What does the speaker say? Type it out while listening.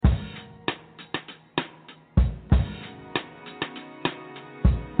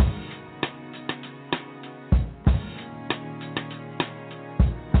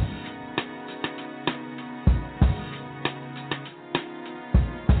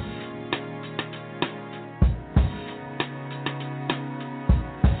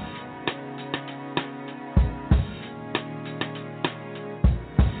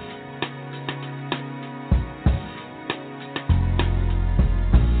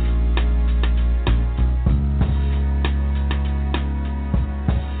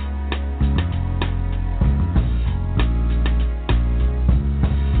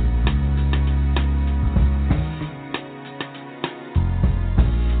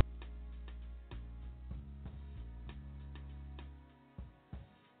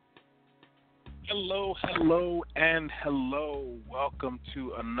Hello, hello, and hello. Welcome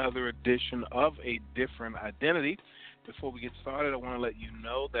to another edition of A Different Identity. Before we get started, I want to let you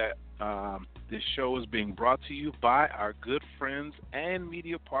know that this show is being brought to you by our good friends and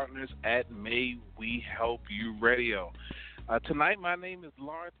media partners at May We Help You Radio. Tonight, my name is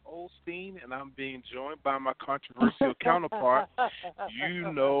Lawrence Olstein, and I'm being joined by my controversial counterpart.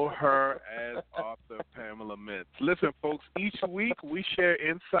 You know her as author Pamela Mintz. Listen, folks, each week we share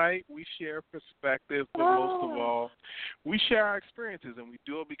insight, we share perspective, but most of all, we share our experiences, and we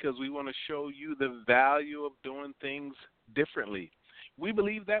do it because we want to show you the value of doing things differently. We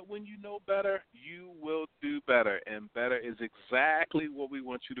believe that when you know better, you will do better, and better is exactly what we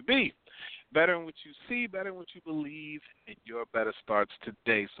want you to be. Better in what you see, better in what you believe, and your better starts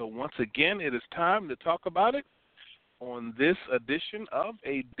today. So once again, it is time to talk about it on this edition of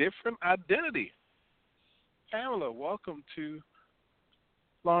A Different Identity. Pamela, welcome to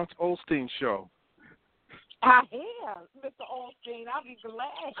Lawrence Olstein Show. I am, Mr. Olstein. I'll be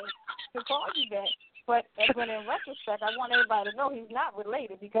glad to call you that. But in retrospect, I want everybody to know he's not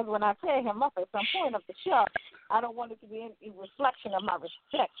related because when I pair him up at some point of the show, I don't want it to be a reflection of my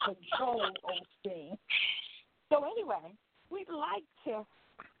respect for Joel Osteen. So anyway, we'd like to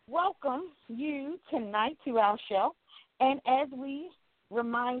welcome you tonight to our show. And as we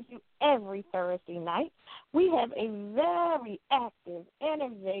remind you every Thursday night, we have a very active,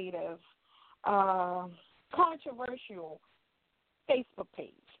 innovative, controversial Facebook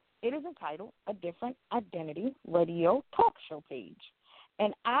page. It is entitled A Different Identity Radio Talk Show page.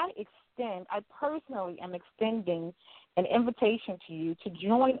 And I personally am extending an invitation to you to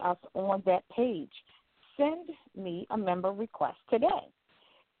join us on that page. Send me a member request today.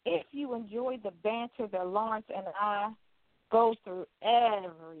 If you enjoy the banter that Lawrence and I go through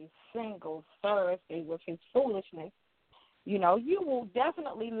every single Thursday with his foolishness, you will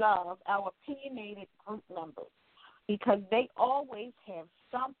definitely love our opinionated group members because they always have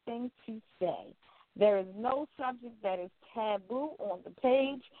something to say. There is no subject that is taboo on the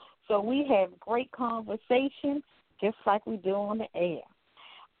page, so we have great conversation just like we do on the air.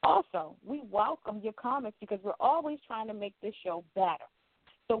 Also, we welcome your comments because we're always trying to make this show better.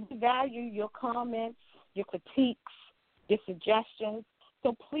 So we value your comments, your critiques, your suggestions.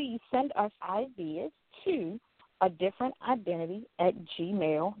 So please send us ideas to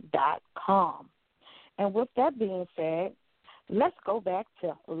adifferentidentity@gmail.com. And with that being said, let's go back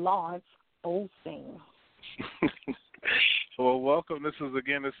to Lawrence Olstein. Well, welcome. This is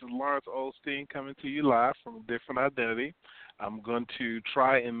Lawrence Olstein coming to you live from Different Identity. I'm going to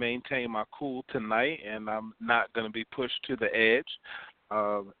try and maintain my cool tonight, and I'm not going to be pushed to the edge,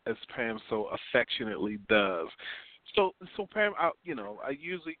 as Pam so affectionately does. So Pam, I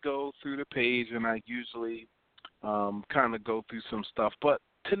usually go through the page, and I usually kind of go through some stuff, but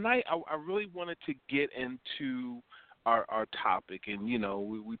tonight I really wanted to get into our topic, and we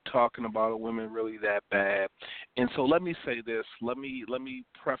talking about women really that bad, and so let me say this. Let me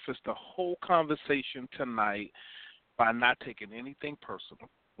preface the whole conversation tonight by not taking anything personal.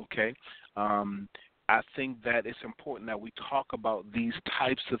 Okay, I think that it's important that we talk about these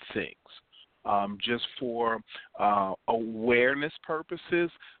types of things. Just for awareness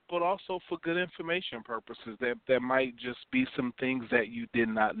purposes, but also for good information purposes. There might just be some things that you did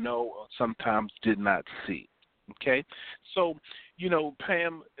not know or sometimes did not see. Okay? So,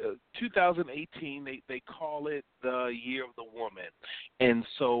 Pam, 2018, they call it the Year of the Woman. And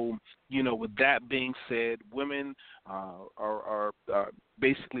so, with that being said, women are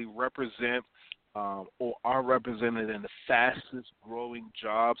basically represent or are represented in the fastest growing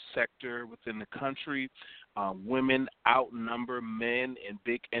job sector within the country. Women outnumber men in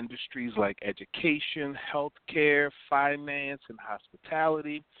big industries like education, healthcare, finance, and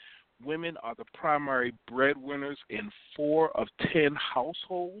hospitality. Women are the primary breadwinners in 4 of 10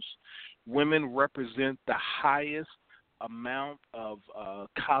 households. Women represent the highest amount of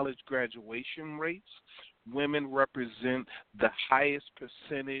college graduation rates. Women represent the highest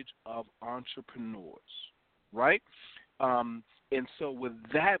percentage of entrepreneurs, right? And so with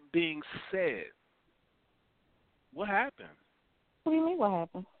that being said, what happened? What do you mean what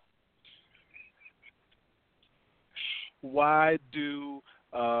happened? Why do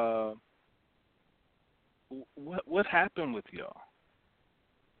what happened with y'all?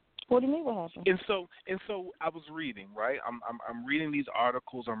 What do you mean what happened? And so I was reading, right? I'm reading these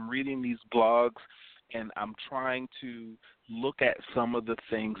articles, I'm reading these blogs, and I'm trying to look at some of the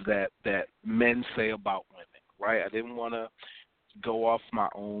things that men say about women, right? I didn't want to go off my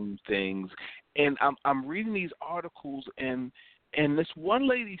own things. And I'm reading these articles, and And this one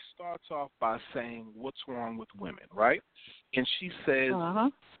lady starts off by saying, "What's wrong with women?" Right? And she says,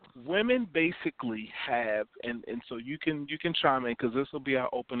 women basically have, and so you can chime in because this will be our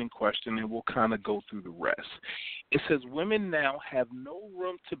opening question, and we'll kind of go through the rest. It says women now have no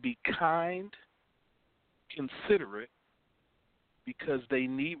room to be kind, considerate, because they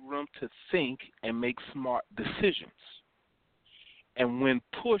need room to think and make smart decisions. And when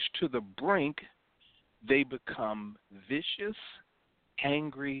pushed to the brink, they become vicious,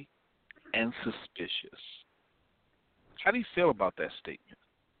 angry, and suspicious. How do you feel about that statement?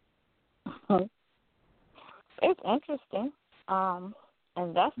 It's interesting,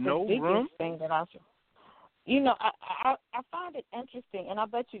 and that's the biggest thing that I should. I find it interesting, and I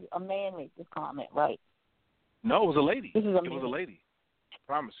bet you a man made this comment, right? No, it was a lady. It was a lady. I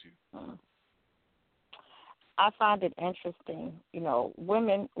promise you. I find it interesting.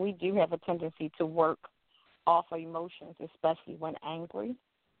 Women, we do have a tendency to work off of emotions, especially when angry.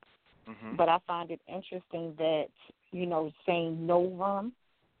 Mm-hmm. But I find it interesting that, saying no room,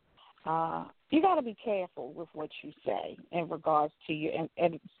 you got to be careful with what you say in regards to you.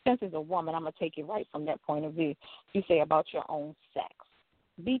 And since as a woman, I'm going to take it right from that point of view. You say about your own sex.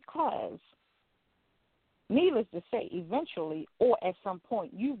 Because, needless to say, eventually or at some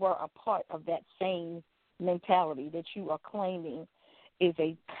point, you were a part of that same mentality that you are claiming is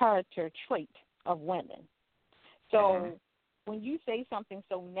a character trait of women. So when you say something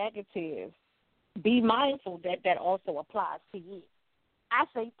so negative, be mindful that that also applies to you. I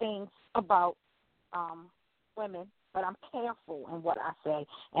say things about women, but I'm careful in what I say.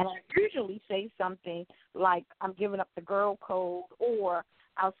 And I usually say something like I'm giving up the girl code, or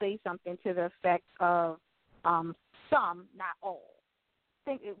I'll say something to the effect of some, not all.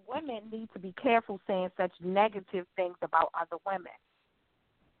 I think women need to be careful saying such negative things about other women.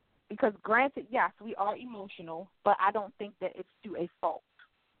 Because granted, yes, we are emotional, but I don't think that it's to a fault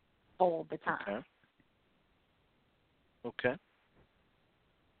all the time. Okay.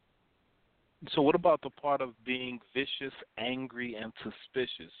 So what about the part of being vicious, angry, and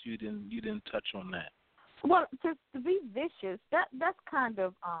suspicious? You didn't touch on that. Well, to be vicious, that's kind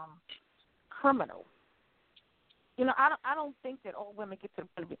of criminal. I don't think that all women get to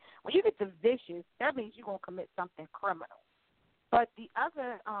the point. When you get to vicious, that means you're gonna commit something criminal. But the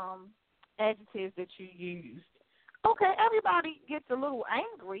other adjectives that you used, okay, everybody gets a little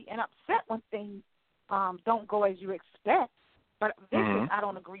angry and upset when things don't go as you expect. But vicious, I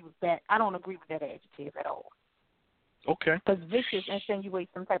don't agree with that. I don't agree with that adjective at all. Okay. Because vicious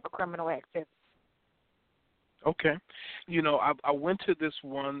insinuates some type of criminal activity. Okay. I went to this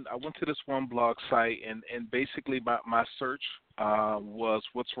one blog site, and basically my search was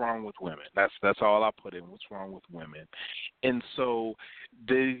what's wrong with women. That's all I put in, what's wrong with women. And so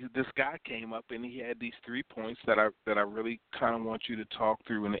this guy came up and he had these 3 points that I really kind of want you to talk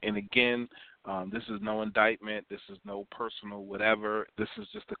through. And again, this is no indictment, this is no personal whatever. This is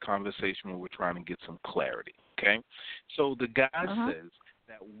just a conversation where we're trying to get some clarity. Okay. So the guy says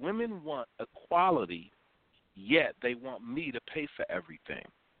that women want equality, yet they want me to pay for everything.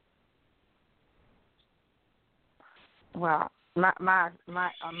 Well, my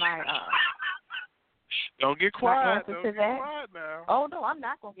don't get quiet. My answer don't to get that, quiet now. Oh no, I'm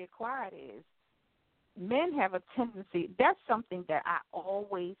not gonna get quiet. Is men have a tendency. That's something that I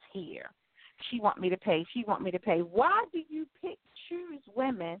always hear. She want me to pay. She want me to pay. Why do you choose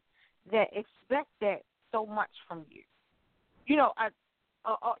women that expect that so much from you? I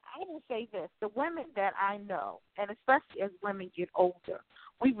will say this: the women that I know, and especially as women get older,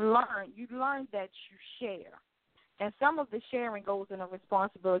 you learn that you share, and some of the sharing goes in a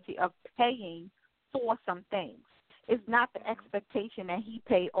responsibility of paying for some things. It's not the expectation that he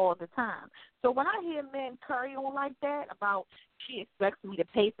pay all the time. So when I hear men carry on like that about she expects me to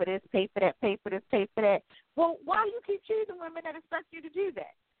pay for this, pay for that, pay for this, pay for that, well, why do you keep choosing women that expect you to do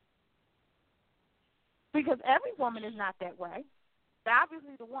that? Because every woman is not that way.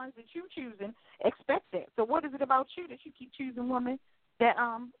 Obviously, the ones that you choosing expect that. So what is it about you that you keep choosing women that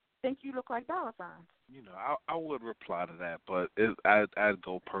think you look like dollar signs? I would reply to that, but I'd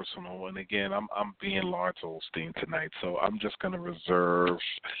go personal. And again, I'm being Lawrence Olstein tonight, so I'm just going to reserve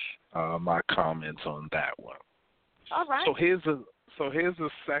my comments on that one. All right. So here's the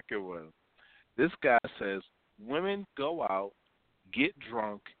second one. This guy says women go out, get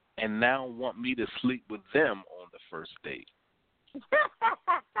drunk, and now want me to sleep with them on the first date.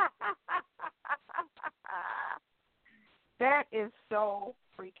 That is so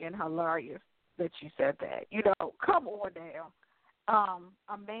freaking hilarious that you said that. Come on now.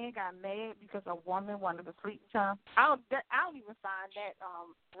 A man got mad because a woman wanted to sleep with him. I don't even find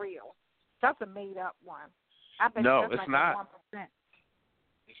that real. That's a made up one. I bet No, that's it's like not. 1%.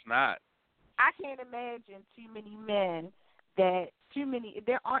 It's not. I can't imagine too many men there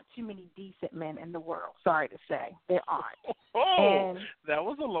aren't too many decent men in the world. Sorry to say, there aren't. Oh, that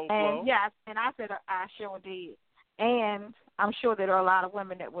was a low blow. And yes, and I said I sure did. And I'm sure there are a lot of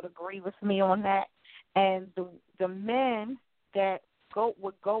women that would agree with me on that. And the men that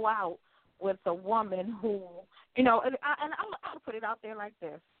would go out with a woman who, and I'll put it out there like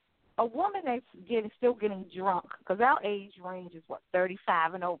this: a woman that's still getting drunk, because our age range is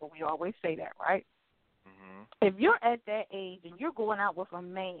 35 and over. We always say that, right? Mm-hmm. If you're at that age and you're going out with a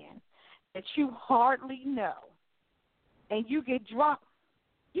man that you hardly know, and you get drunk,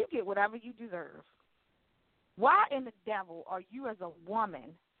 you get whatever you deserve. Why in the devil are you as a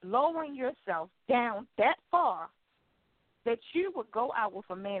woman lowering yourself down that far that you would go out with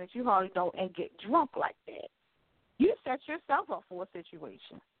a man that you hardly know and get drunk like that? You set yourself up for a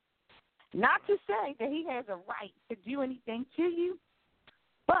situation. Not to say that he has a right to do anything to you,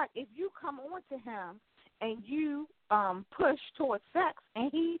 but if you come on to him and you push towards sex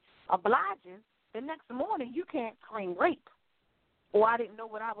and he obliges, the next morning you can't scream rape or I didn't know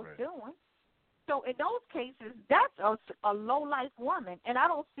what I was doing. So in those cases, that's a low-life woman, and I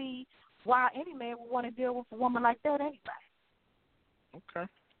don't see why any man would want to deal with a woman like that anyway. Okay.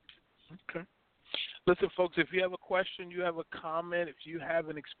 Listen, folks, if you have a question, you have a comment, if you have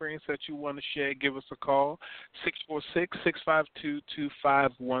an experience that you want to share, give us a call,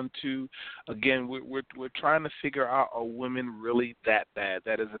 646-652-2512. Again, we're trying to figure out, are women really that bad?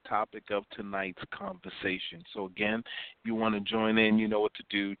 That is the topic of tonight's conversation. So, again, you want to join in, you know what to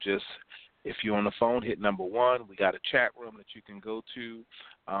do. Just, if you're on the phone, hit number 1. We got a chat room that you can go to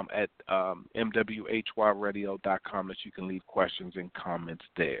at mwhyradio.com that you can leave questions and comments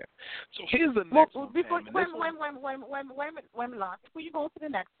there. So here's the next one. Wait a minute, Lawrence. Before you go to the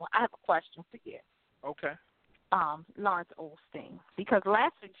next one, I have a question for you. Okay. Lawrence Olstein, because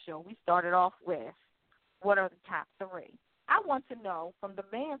last week's show we started off with what are the top 3. I want to know from the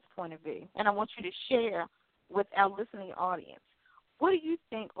man's point of view, and I want you to share with our listening audience, what do you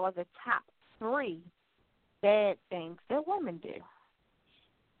think are the top 3 bad things that women do?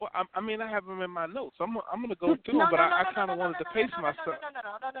 Well, I mean, I have them in my notes. I'm going to go through them, but I kind of wanted to pace myself.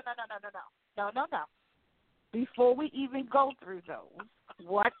 No. Before we even go through those,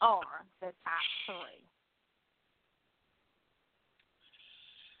 what are the top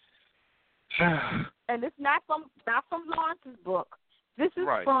 3? And it's not from Lawrence's book. This is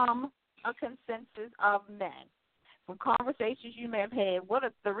from a consensus of men. From conversations you may have had, what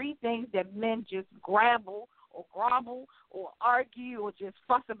are 3 things that men just grabble or grovel or argue or just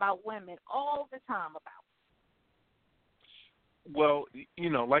fuss about women all the time about? Well,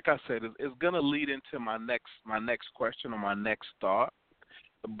 like I said, it's going to lead into my next question or my next thought,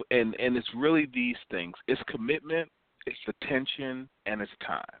 and it's really these things. It's commitment, it's attention, and it's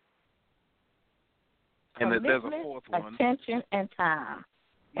time. And there's a fourth one. Attention and time.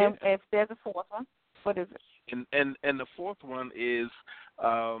 Yeah. And if there's a fourth one, what is it? And the fourth one is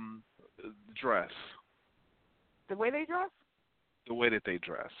dress. The way they dress? The way that they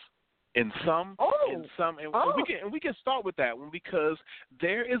dress. And we can start with that one, because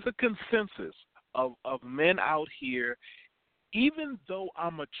there is a consensus of men out here, even though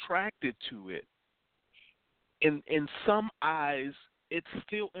I'm attracted to it, in some eyes it's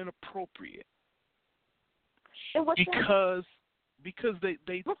still inappropriate. Because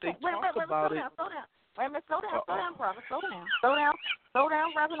they talk about it. Slow down. Wait a minute, slow down, brother. Slow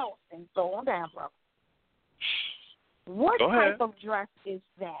down, Reverend Olstein. Slow down, brother. What type of dress is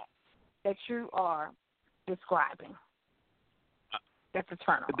that you are describing? That's a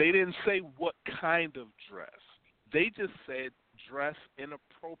turn on. They didn't say what kind of dress. They just said dress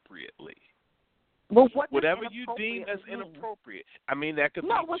inappropriately. Well, whatever you deem as inappropriate. I mean, that could be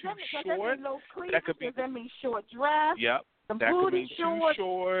too short. Does that mean short dress? Yep. That could mean too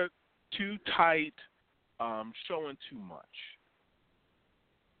short, too tight, showing too much.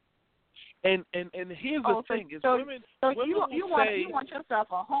 And here's the thing: is women. You want yourself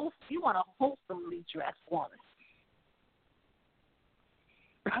a wholesomely dressed woman.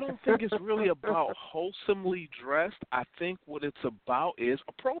 I don't think it's really about wholesomely dressed. I think what it's about is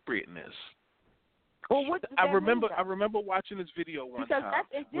appropriateness. Well, I remember watching this video one time. Because that's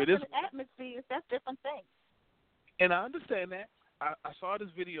different atmospheres. That's different things. And I understand that. I saw this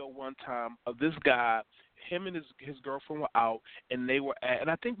video one time of this guy. Him and his girlfriend were out, and they were at,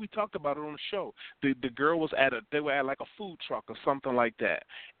 and I think we talked about it on the show. The girl was they were at like a food truck or something like that,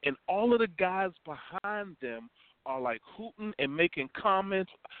 and all of the guys behind them are like hooting and making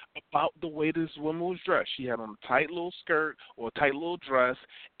comments about the way this woman was dressed. She had on a tight little skirt or a tight little dress,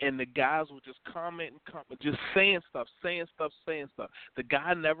 and the guys were just commenting, just saying stuff. The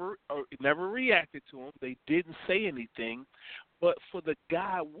guy never reacted to him. They didn't say anything. But for the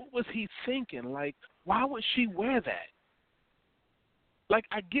guy, what was he thinking? Like, why would she wear that? Like,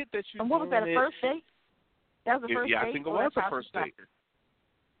 I get that you're And what was that, a first date? That was the first date? Yeah, I think it was a first date.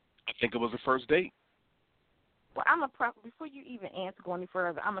 I think it was a first date. Well, before you even answer go any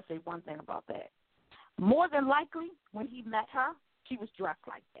further, I'm going to say one thing about that. More than likely, when he met her, she was dressed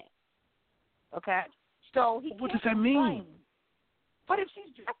like that. Okay? So what does that mean? But if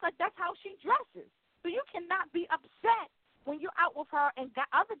she's dressed like that's how she dresses. So you cannot be upset when you're out with her and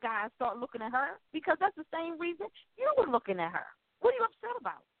other guys start looking at her, because that's the same reason you were looking at her. What are you upset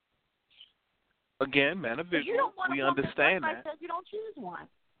about? Again, man of visual, we understand that. You don't choose one.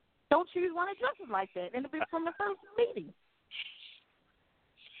 Don't choose one that dresses like that, and it'll be from the first meeting.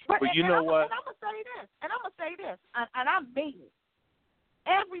 But you know what? And I'm going to say this, and I mean it.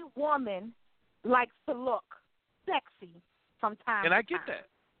 Every woman likes to look sexy from time to time. And I get that.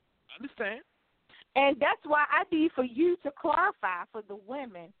 I understand. And that's why I need for you to clarify for the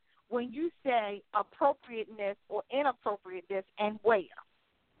women when you say appropriateness or inappropriateness and where.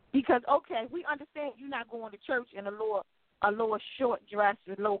 Because, okay, we understand you're not going to church in a lower short dress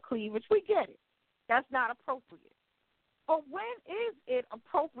with low cleavage. We get it. That's not appropriate. But when is it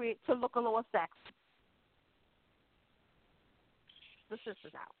appropriate to look a little sexy? The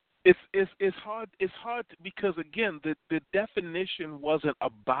sister's out. It's hard because again the definition wasn't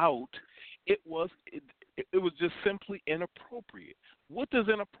about it was just simply inappropriate. What does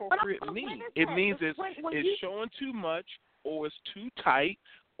inappropriate mean? It means it's showing too much, or it's too tight,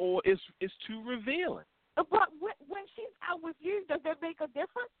 or it's too revealing. But when she's out with you, does that make a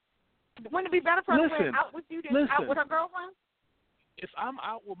difference? Wouldn't it be better for her to be out with you than out with her girlfriend? If I'm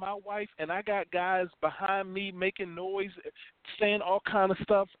out with my wife and I got guys behind me making noise, saying all kind of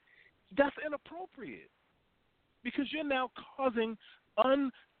stuff, that's inappropriate because you're now causing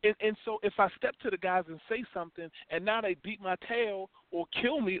and so if I step to the guys and say something and now they beat my tail or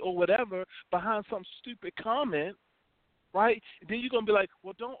kill me or whatever behind some stupid comment, right? Then you're going to be like,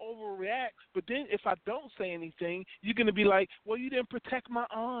 well, don't overreact. But then if I don't say anything, you're going to be like, well, you didn't protect my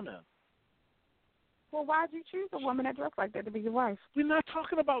honor. Well, why did you choose a woman that dressed like that to be your wife? We're not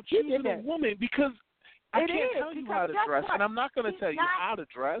talking about choosing a woman because I can't tell you how to dress, and I'm not going to tell you how to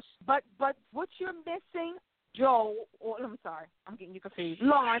dress. But what you're missing, Joe, or I'm sorry, I'm getting you confused.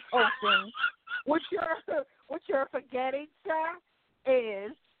 Lawrence Austin, what you're forgetting, sir,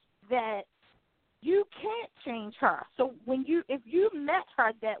 is that you can't change her. So if you met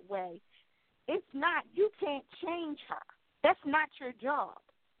her that way, you can't change her. That's not your job.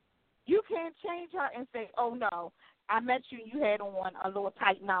 You can't change her and say, oh, no, I met you and you had on a little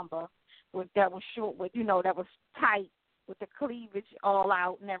tight number that was short, that was tight with the cleavage all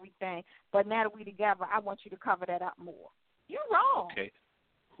out and everything. But now that we're together, I want you to cover that up more. You're wrong. Okay.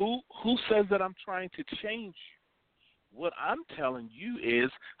 Who says that I'm trying to change you? What I'm telling you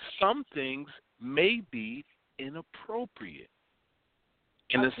is some things may be inappropriate.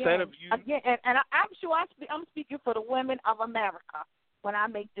 And instead of you... Again, and I'm sure I'm speaking for the women of America when I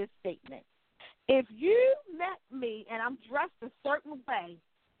make this statement. If you met me and I'm dressed a certain way,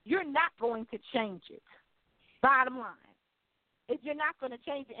 you're not going to change it. Bottom line. If you're not going to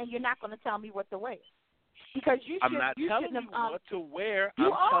change it and you're not going to tell me what to wear. Because I'm not telling you what to wear.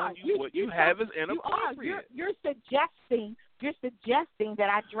 I'm telling you what you have is inappropriate. You're suggesting that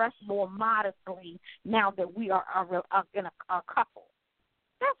I dress more modestly now that we are in a couple.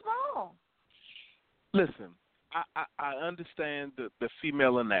 That's wrong. Listen, I understand the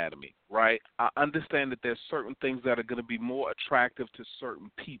female anatomy, right? I understand that there's certain things that are going to be more attractive to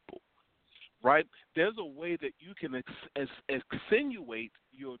certain people, right? There's a way that you can accentuate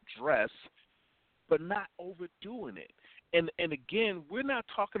your dress, but not overdoing it. And again, we're not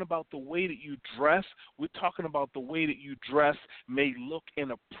talking about the way that you dress. We're talking about the way that you dress may look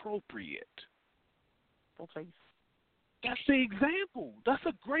inappropriate. Okay. That's the example. That's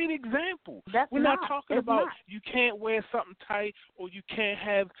a great example. We're not talking about you can't wear something tight or you can't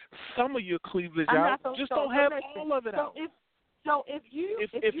have some of your cleavage out. Just don't have all of it out. If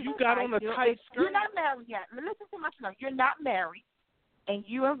you got on a tight skirt. You're not married yet. Listen to my stuff. You're not married, and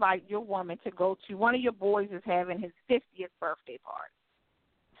you invite your woman to go to one of your boys is having his 50th birthday party,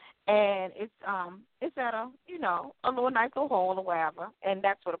 and it's at a little nice little hall or wherever, and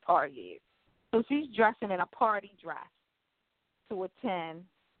that's what a party is. So she's dressing in a party dress to attend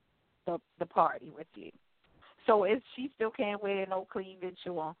the party with you. So if she still can't wear no cleavage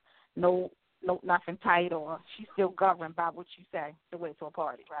or no nothing tight, or she's still governed by what you say to wear to a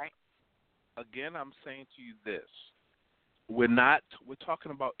party, right? Again, I'm saying to you this. We're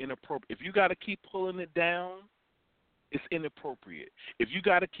talking about inappropriate. If you got to keep pulling it down, it's inappropriate. If you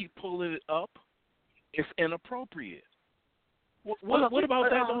got to keep pulling it up, it's inappropriate. What about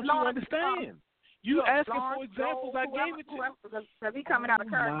that? Don't you understand? You asking for examples. I gave it to you. Because he coming out of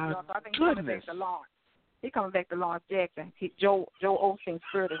character, so I think he's coming back to Lawrence. He's coming back to Lawrence Jackson. Joe Osteen's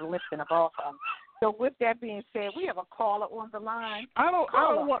spirit is lifting above him. So with that being said, we have a caller on the line. I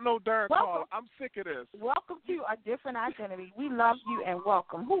don't want no darn caller. I'm sick of this. Welcome to A Different Identity. We love you and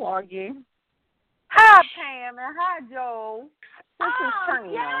welcome. Who are you? Hi, Pam, and hi, Joe. This is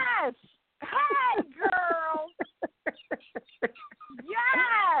Trina. Yes. Hi, girl.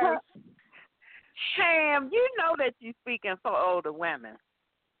 Yes. Pam, you know that you're speaking for older women.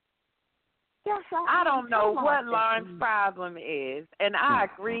 Yes, I don't know what Lauren's problem is, and I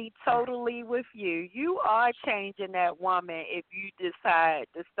agree totally with you. You are changing that woman if you decide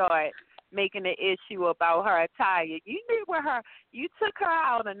to start making an issue about her attire. You knew with her, you took her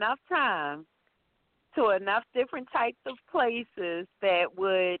out enough times to enough different types of places that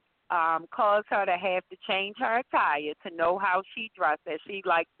would cause her to have to change her attire to know how she dressed, that she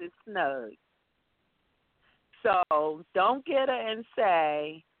likes it snug. So don't get her and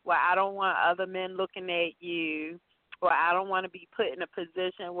say, well, I don't want other men looking at you, or I don't want to be put in a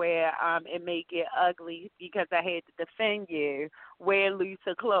position where it may get ugly because I had to defend you, wear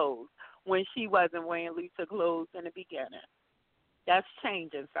looser clothes, when she wasn't wearing looser clothes in the beginning. That's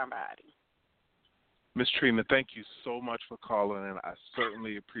changing somebody. Miss Trina, thank you so much for calling, and I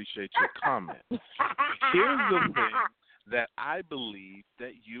certainly appreciate your comment. Here's the thing that I believe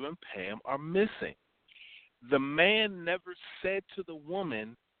that you and Pam are missing. The man never said to the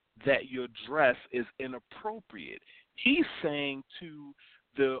woman that your dress is inappropriate. He's saying to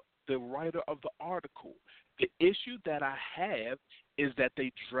the writer of the article, the issue that I have is that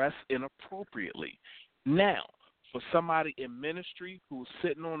they dress inappropriately. Now, for somebody in ministry who's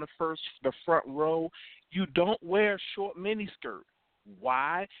sitting on the front row, you don't wear a short miniskirt.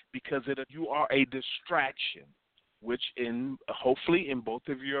 Why? Because you are a distraction, which hopefully in both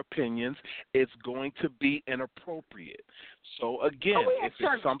of your opinions, it's going to be inappropriate. So again, if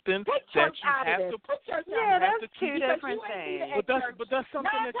it's something that you have to put, that's two different things. But that's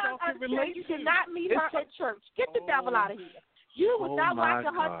something that y'all can relate to. You did not meet her at church. Get the devil out of here. You was not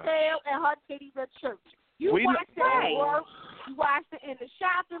watching her tail and her titties at church. You watched it at work. You watched it in the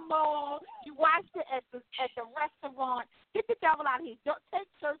shopping mall. You watched it at the restaurant. Get the devil out of here. Don't take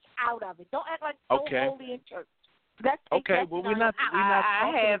church out of it. Don't act like so holy in church. Okay, well, we're not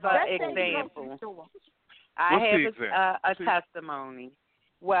I have an example. I have a testimony.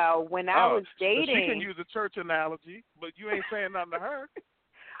 Well, when I was dating... She can use a church analogy, but you ain't saying nothing to her.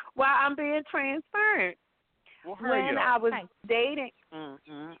 Well, I'm being transparent. Well, when I was dating...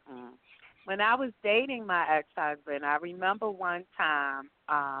 When I was dating my ex-husband, I remember one time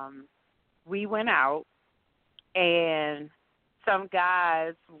we went out, and some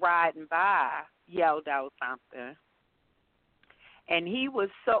guys riding by yelled out something. And he was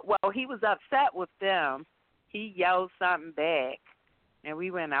upset with them. He yelled something back, and we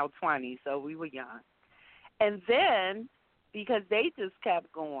went out 20, so we were young. And then, because they just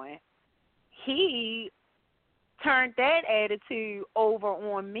kept going, he turned that attitude over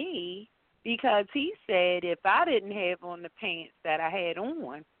on me because he said if I didn't have on the pants that I had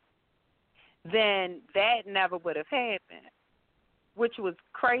on, then that never would have happened, which was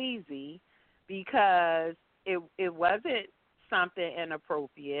crazy because it wasn't something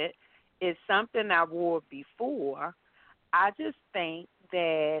inappropriate. It's something I wore before. I just think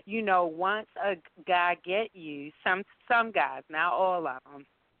that, once a guy get you, some guys, not all of them,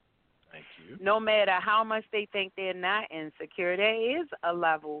 thank you. No matter how much they think they're not insecure, there is a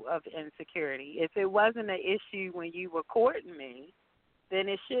level of insecurity. If it wasn't an issue when you were courting me, then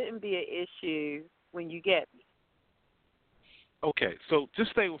it shouldn't be an issue when you get me. Okay, so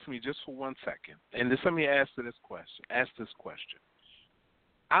just stay with me just for 1 second, and just let me ask this question.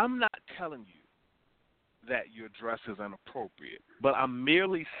 I'm not telling you that your dress is inappropriate, but I'm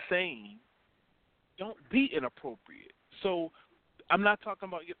merely saying don't be inappropriate. So I'm not talking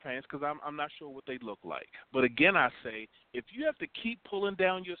about your pants because I'm not sure what they look like. But again, I say if you have to keep pulling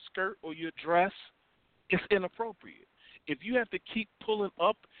down your skirt or your dress, it's inappropriate. If you have to keep pulling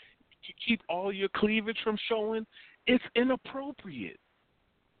up to keep all your cleavage from showing, it's inappropriate.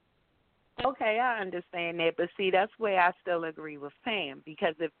 Okay, I understand that. But see, that's where I still agree with Pam,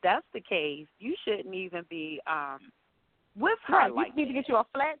 because if that's the case, you shouldn't even be with her like you need to get you a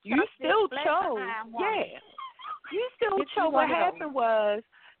flat. You still chose. Yeah. You still chose. What happened was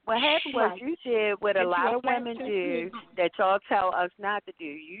What happened was Right. you did what a Get you lot a of flat women chest do wig. that y'all tell us not to do.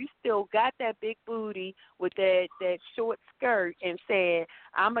 You still got that big booty with that short skirt and said,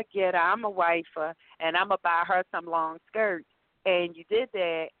 I'm a getter, I'm a wifer, and I'm going to buy her some long skirts. And you did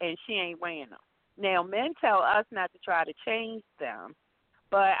that, and she ain't wearing them. Now, men tell us not to try to change them,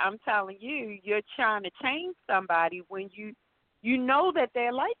 but I'm telling you, you're trying to change somebody when you know that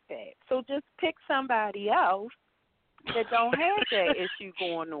they're like that. So just pick somebody else that don't have that issue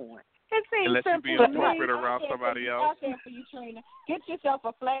going on. It seems Unless you be simple to me. appropriate around somebody else. Out there for you, Trina. Get yourself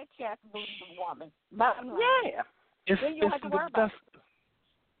a flat chest booty woman. Bottom line. Yeah. Then you don't have to worry about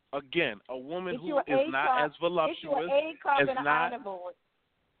it. Again, a woman Get who you an is A not cup. as voluptuous Get you an A cup is and an not iron board.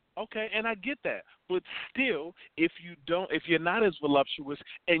 okay, and I get that. But still, if you're not as voluptuous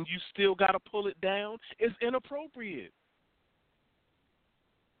and you still got to pull it down, it's inappropriate.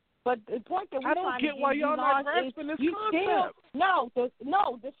 But the point that we're I don't trying get to why get y'all you, not Lawrence, is grasping this you concept.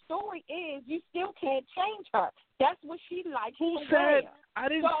 the story is you still can't change her. That's what she likes Who to said? wear. I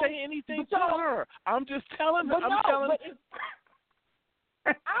didn't say anything to her. I'm just telling her. But I'm telling.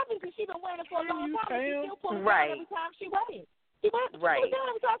 but obviously she's been wearing it for a long time, but she still pulls it Right. down every time she wears it. She pull Right. it down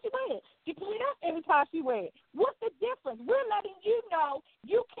every time she wears it. She pull it up every time she wears it. What's the difference? We're letting you know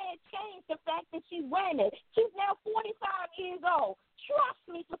you can't change the fact that she's wearing it. She's now 45 years old. Trust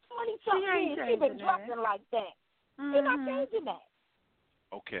me, for 20-something years, she's been dressing like that. You're not changing that.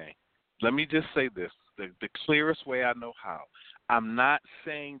 Okay. Let me just say this the clearest way I know how. I'm not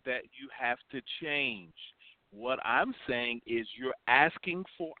saying that you have to change. What I'm saying is you're asking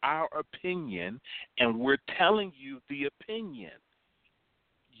for our opinion, and we're telling you the opinion.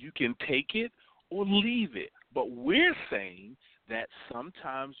 You can take it or leave it, but we're saying that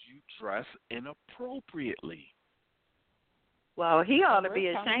sometimes you dress inappropriately. Well, he ought to be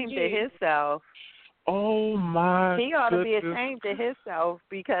ashamed of himself. Oh, my He ought to be goodness. ashamed of himself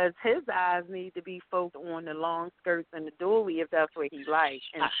because his eyes need to be focused on the long skirts and the doily if that's what he likes,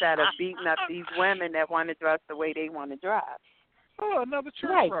 instead of beating up these women that want to dress the way they want to dress. Oh, another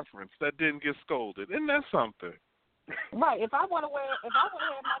church reference that didn't get scolded. Isn't that something? Right. If I want to have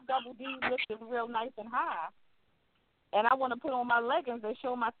my double D lifted real nice and high, and I want to put on my leggings and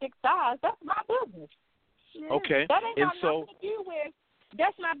show my thick thighs, that's my business. Yeah. Okay. That ain't got so, nothing to do with.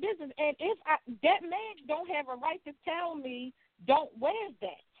 That's my business. And if that man don't have a right to tell me don't wear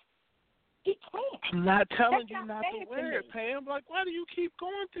that. He can't. I'm not telling That's you not fair to wear it, me. Pam. Like, why do you keep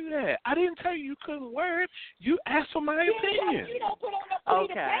going through that? I didn't tell you couldn't wear it. You asked for my opinion. You don't put on the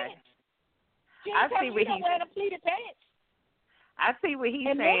pleated pants. I see what he's wearing the pleated pants. I see what he's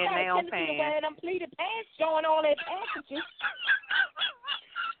and saying now, Pam. Pam. Wearing them pleated pants, showing all that passages.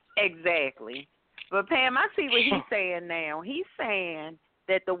 Exactly. But Pam, I see what he's saying now. He's saying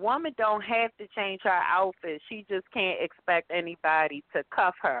that the woman don't have to change her outfit. She just can't expect anybody to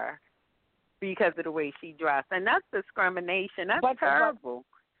cuff her because of the way she dressed. And that's discrimination. That's terrible.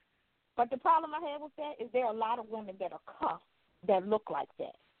 But the problem I have with that is there are a lot of women that are cuffed that look like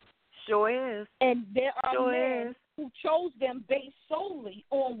that. Sure is. And there are men who chose them based solely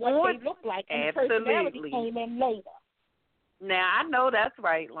on what they look like, and the personality came in later. Now, I know that's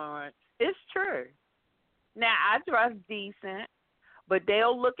right, Lawrence. It's true. Now, I dress decent, but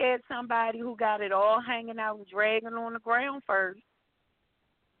they'll look at somebody who got it all hanging out and dragging on the ground first.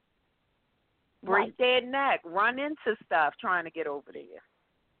 Break their neck, run into stuff trying to get over there.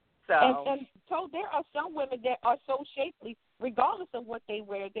 So there are some women that are so shapely, regardless of what they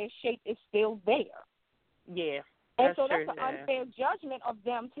wear, their shape is still there. Yeah. And so that's an unfair judgment of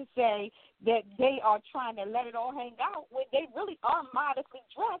them to say that they are trying to let it all hang out when they really are modestly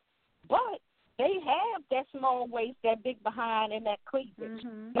dressed, but they have that small waist, that big behind, and that cleavage.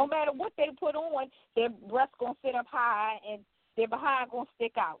 Mm-hmm. No matter what they put on, their breasts going to sit up high and their behind going to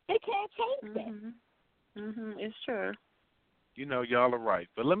stick out. They can't change that. Mm-hmm. It's true. You know, y'all are right.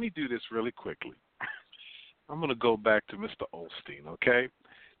 But let me do this really quickly. I'm going to go back to Mr. Olstein, okay?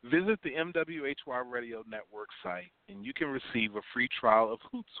 Visit the MWHY Radio Network site, and you can receive a free trial of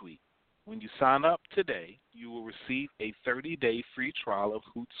Hootsuite. When you sign up today, you will receive a 30-day free trial of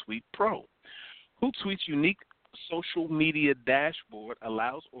Hootsuite Pro. Hootsuite's unique social media dashboard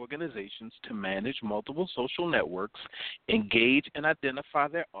allows organizations to manage multiple social networks, engage and identify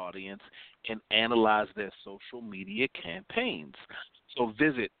their audience, and analyze their social media campaigns. So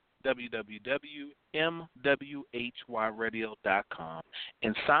visit www.mwhyradio.com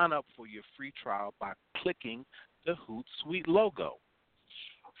and sign up for your free trial by clicking the Hootsuite logo.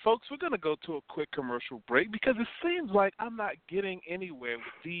 Folks, we're going to go to a quick commercial break because it seems like I'm not getting anywhere with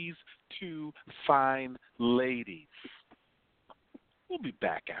these two fine ladies. We'll be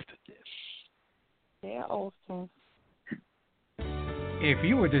back after this. They're awesome. If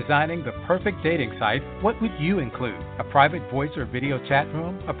you were designing the perfect dating site, what would you include? A private voice or video chat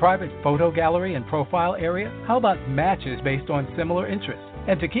room? A private photo gallery and profile area? How about matches based on similar interests?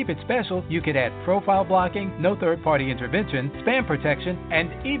 And to keep it special, you could add profile blocking, no third-party intervention, spam protection,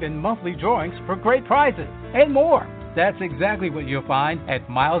 and even monthly drawings for great prizes, and more. That's exactly what you'll find at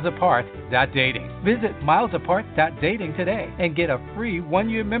milesapart.dating. Visit milesapart.dating today and get a free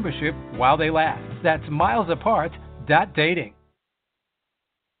 1-year membership while they last. That's milesapart.dating.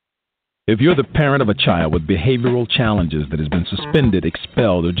 If you're the parent of a child with behavioral challenges that has been suspended,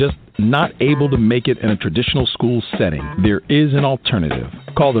 expelled, or just not able to make it in a traditional school setting, there is an alternative.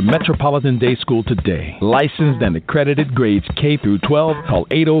 Call the Metropolitan Day School today. Licensed and accredited grades K through 12. Call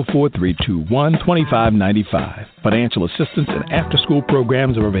 804-321-2595. Financial assistance and after-school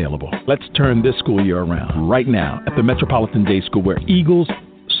programs are available. Let's turn this school year around right now at the Metropolitan Day School, where Eagles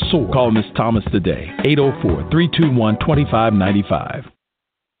soar. Call Ms. Thomas today. 804-321-2595.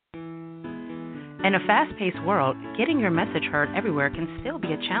 In a fast-paced world, getting your message heard everywhere can still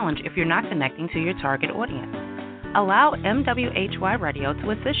be a challenge if you're not connecting to your target audience. Allow MWHY Radio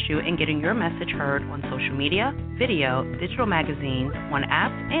to assist you in getting your message heard on social media, video, digital magazines, on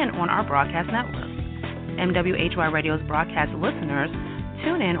apps, and on our broadcast network. MWHY Radio's broadcast listeners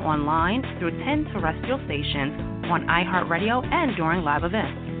tune in online through 10 terrestrial stations, on iHeartRadio, and during live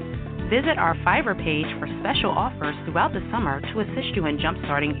events. Visit our Fiverr page for special offers throughout the summer to assist you in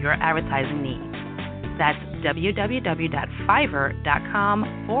jump-starting your advertising needs. That's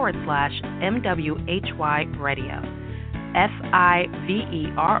www.fiverr.com/MWHY Radio.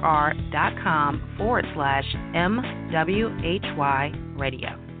 FIVER.com/MWHY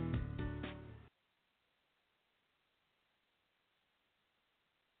Radio.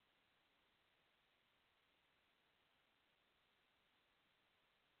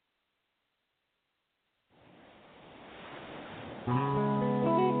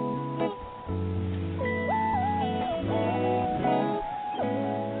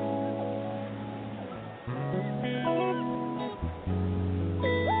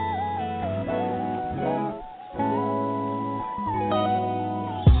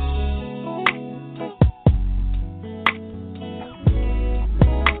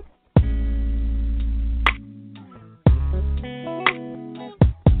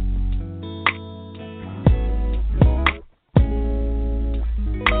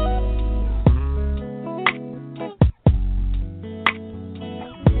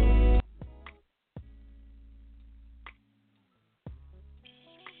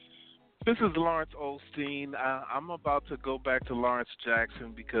 This is Lawrence Osteen. I'm about to go back to Lawrence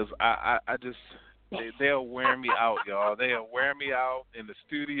Jackson because I just they'll wear me out, y'all. They'll wear me out in the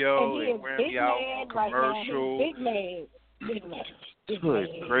studio. They wear me out on commercial. Big man. Good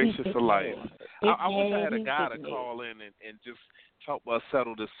gracious alive. I wish I had a guy to call in and just help us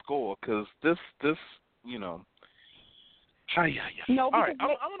settle this score, because this you know. No, all right,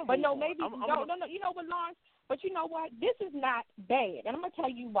 but no, maybe no. You know what, Lawrence? But you know what? This is not bad, and I'm gonna tell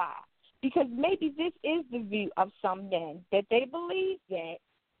you why. Because maybe this is the view of some men, that they believe that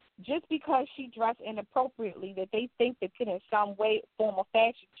just because she dressed inappropriately, that they think that could in some way, form, or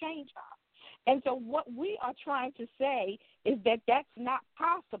fashion change her. And so what we are trying to say is that that's not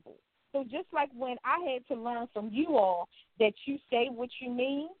possible. So just like when I had to learn from you all that you say what you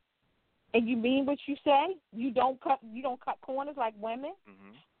mean, and you mean what you say, you don't cut corners like women.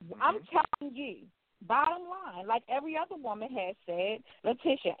 Mm-hmm. I'm telling you. Bottom line, like every other woman has said,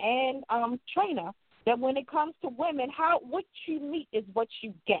 Letitia and Trina, that when it comes to women, what you meet is what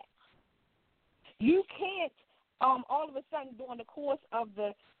you get. You can't all of a sudden during the course of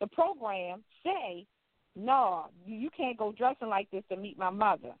the program say, no, you can't go dressing like this to meet my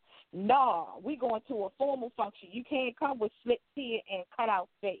mother. No, we going to a formal function. You can't come with slit here and cut out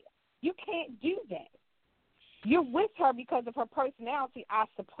there. You can't do that. You're with her because of her personality, I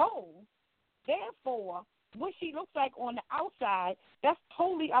suppose. Therefore, what she looks like on the outside, that's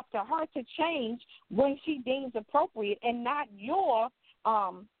totally up to her to change when she deems appropriate, and not your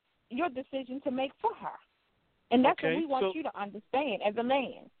decision to make for her. And that's what we want you to understand as a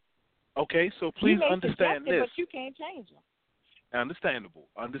man. Okay, so please understand this. But you can't change her. Understandable.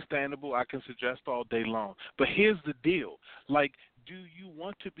 I can suggest all day long. But here's the deal. Like, do you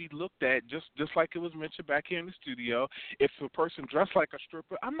want to be looked at, just like it was mentioned back here in the studio, if a person dressed like a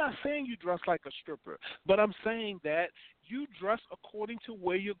stripper? I'm not saying you dress like a stripper, but I'm saying that you dress according to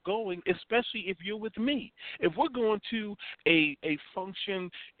where you're going, especially if you're with me. If we're going to a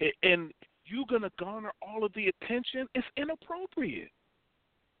function and you're going to garner all of the attention, it's inappropriate.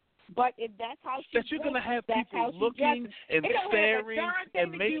 But if that's how she that you're going to have people looking and staring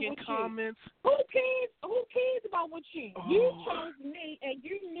and making comments. Who cares about what you? You chose me, and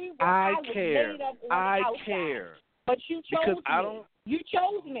you knew what I was made up on the outside. I care. But you chose because I don't. You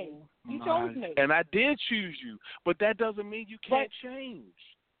chose me. You chose me. And I did choose you, but that doesn't mean you can't change.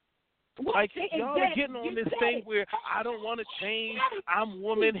 Like, y'all are getting on this thing where I don't want to change. I'm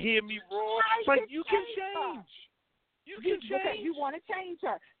woman, hear me roar. It's like, you can change. You can change. You want to change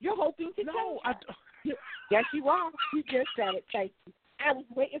her. You're hoping to change her. No, yes, you are. You just said it. Thank you. I was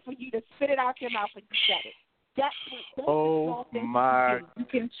waiting for you to spit it out your mouth and you said it. That's what you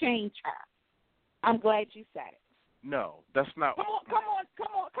can change her. I'm glad you said it. No, that's not. Come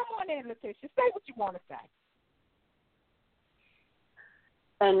on in, Letitia. Say what you want to say.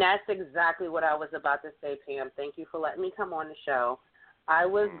 And that's exactly what I was about to say, Pam. Thank you for letting me come on the show. I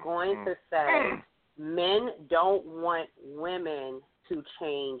was going to say men don't want women to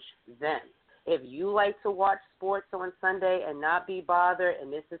change them. If you like to watch sports on Sunday and not be bothered,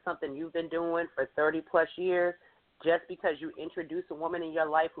 and this is something you've been doing for 30-plus years, just because you introduce a woman in your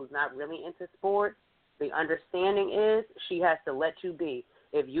life who's not really into sports, the understanding is she has to let you be.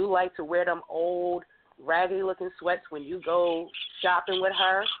 If you like to wear them old, raggedy-looking sweats when you go shopping with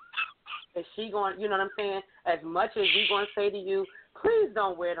her, is she going, you know what I'm saying? As much as we're going to say to you, please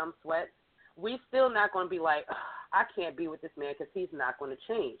don't wear them sweats, we still not going to be like, I can't be with this man because he's not going to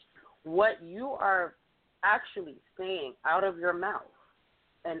change. What you are actually saying out of your mouth,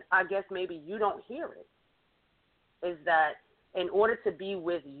 and I guess maybe you don't hear it, is that in order to be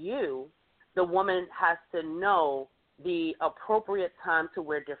with you, the woman has to know the appropriate time to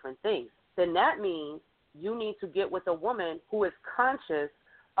wear different things. Then that means you need to get with a woman who is conscious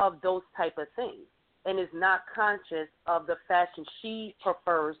of those type of things and is not conscious of the fashion she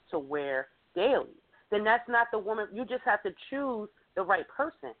prefers to wear daily. Then that's not the woman. You just have to choose the right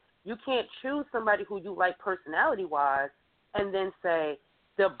person. You can't choose somebody who you like personality-wise and then say,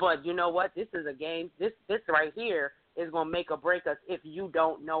 but you know what, this is a game. This right here is going to make or break us if you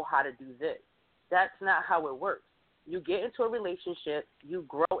don't know how to do this. That's not how it works. You get into a relationship, you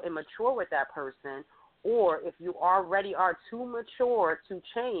grow and mature with that person, or if you already are too mature to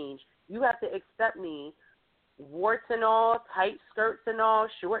change, you have to accept me, warts and all, tight skirts and all,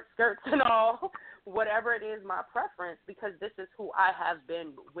 short skirts and all, whatever it is, my preference, because this is who I have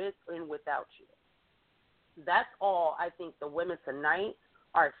been with and without you. That's all I think the women tonight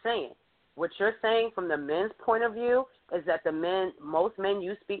are saying. What you're saying from the men's point of view is that most men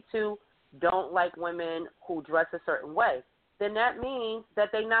you speak to don't like women who dress a certain way. Then that means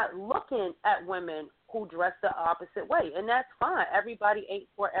that they're not looking at women who dress the opposite way, and that's fine. Everybody ain't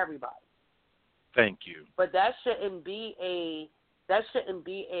for everybody. Thank you. But that shouldn't be a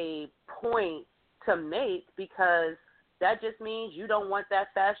point to make, because that just means you don't want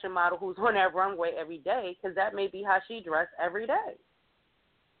that fashion model who's on that runway every day, because that may be how she dressed every day.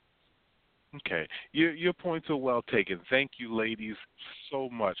 Okay. Your points are well taken. Thank you, ladies, so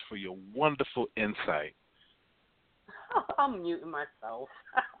much for your wonderful insight. I'm muting myself.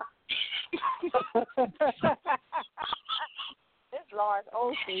 This Lawrence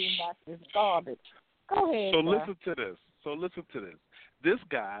Osteen mess is garbage. Go ahead. Listen to this. This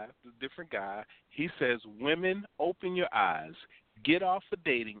guy, the different guy, he says, women, open your eyes. Get off the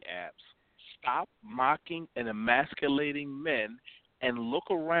dating apps. Stop mocking and emasculating men, and look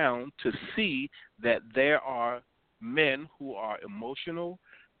around to see that there are men who are emotional,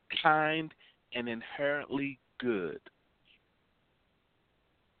 kind, and inherently good,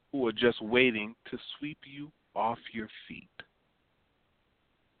 who are just waiting to sweep you off your feet.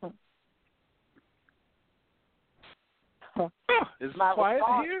 Is it quiet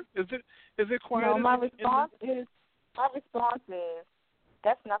here? Is it quiet? No, my response is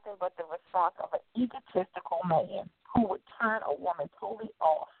that's nothing but the response of an egotistical man who would turn a woman totally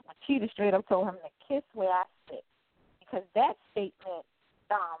off. Cheetah straight up told him to kiss where I sit, because that statement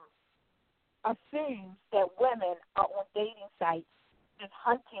assumes that women are on dating sites just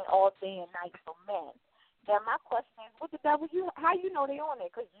hunting all day and night for men. Now my question is, what the devil how you know they on there?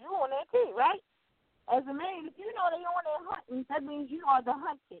 Because you on there too, right? As a man, if you know they on there hunting, that means you are the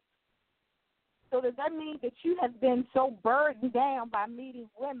hunted. So does that mean that you have been so burdened down by meeting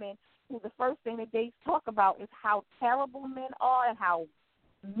women who the first thing that they talk about is how terrible men are and how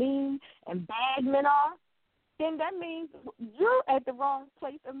mean and bad men are? Then that means you're at the wrong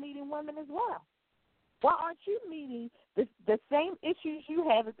place of meeting women as well. Why aren't you meeting the same issues you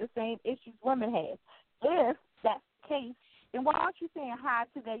have as the same issues women have? If that's the case, then why aren't you saying hi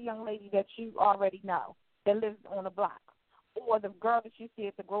to that young lady that you already know that lives on the block, or the girl that you see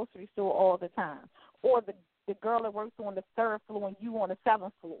at the grocery store all the time, or the the girl that works on the 3rd floor and you on the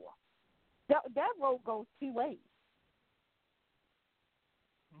 7th floor. That road goes 2 ways.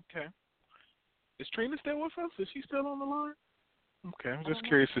 Okay. Is Trina still with us? Is she still on the line? Okay, I'm just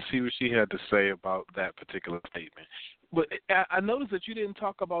curious to see what she had to say about that particular statement. But I noticed that you didn't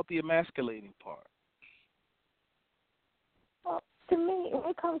talk about the emasculating part. Well, to me, when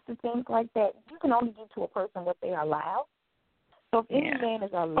it comes to things like that, you can only give to a person what they allow. So if any man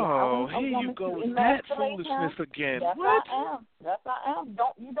is allowing a woman you go to with that emasculate foolishness him, again. yes, What? I am. Yes, I am.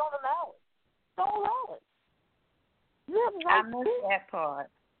 You don't allow it. Don't allow it. You have I right missed that part.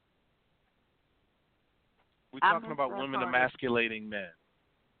 We're talking about women emasculating men.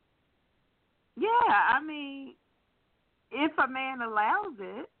 Yeah, I mean, if a man allows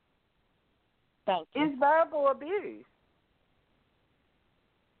it, it's verbal abuse.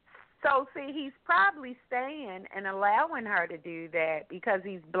 So, see, he's probably staying and allowing her to do that because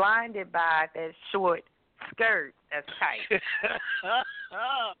he's blinded by that short skirt that's tight.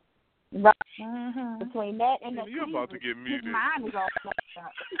 Right. Mm-hmm. Between that and the you're about to get muted. His mind is all messed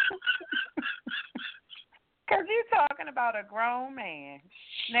up. Because you're talking about a grown man.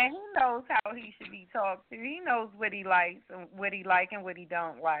 Now, he knows how he should be talked to. He knows what he likes and what he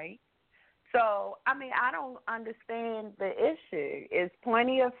don't like. So, I mean, I don't understand the issue. There's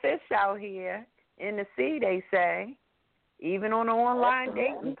plenty of fish out here in the sea, they say. Even on the online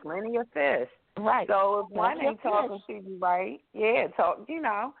dating, plenty of fish. Right. So if one ain't talking to you right, if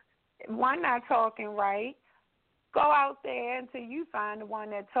one not talking right, go out there until you find the one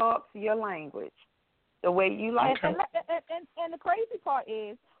that talks your language, the way you like it. And the crazy part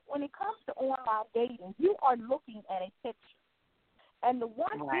is, when it comes to online dating, you are looking at a picture. And the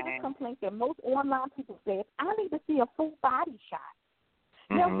one biggest complaint that most online people say is, I need to see a full body shot.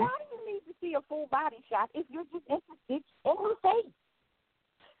 Mm-hmm. Now, why do you need to see a full body shot if you're just interested in her face?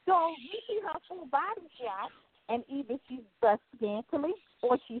 So you see her full body shot, and either she's dressed scantily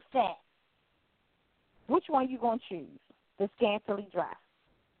or she's fat. Which one you going to choose? The scantily dressed.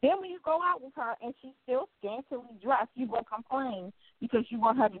 Then when you go out with her and she's still scantily dressed, you're going to complain because you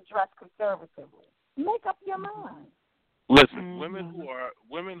want her to dress conservatively. Make up your mind. Listen, women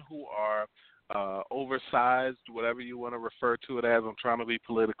who are oversized, whatever you want to refer to it as, I'm trying to be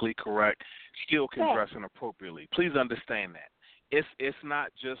politically correct, still can dress inappropriately. Please understand that. It's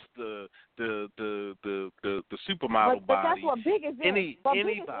not just the supermodel body. But that's what big is in.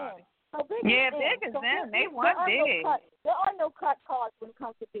 Anybody. So big is in. They want big. There are no cut cards when it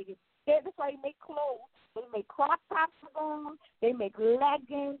comes to big. That's why they make clothes. They make crop tops for them. They make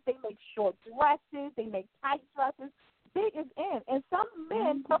leggings. They make short dresses. They make tight dresses. Big is in, and some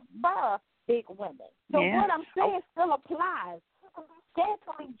men prefer big women. So what I'm saying still applies. You can be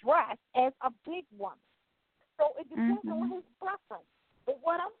scantily dressed as a big woman. So it depends on his preference. But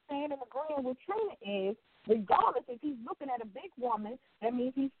what I'm saying and agreeing with Trina is, regardless if he's looking at a big woman, that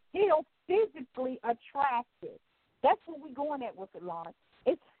means he's still physically attractive. That's what we're going at with it, Lawrence.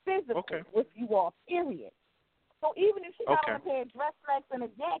 It's physical with you all, period. So even if she got on a pair of dress slacks and a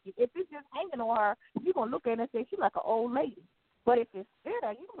jacket, if it's just hanging on her, you're going to look at her and say she's like an old lady. But if it's fit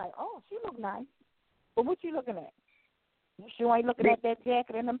her, you're like, oh, she look nice. But what you looking at? You sure ain't looking at that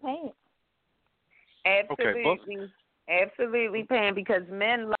jacket and them pants. Absolutely. Absolutely, Pam, because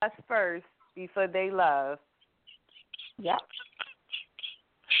men lust first before they love. Yep.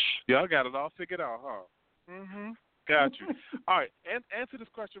 Y'all got it all figured out, huh? Mm-hmm. Got you. All right, answer this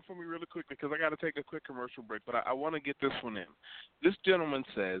question for me really quickly because I got to take a quick commercial break, but I want to get this one in. This gentleman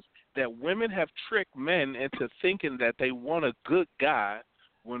says that women have tricked men into thinking that they want a good guy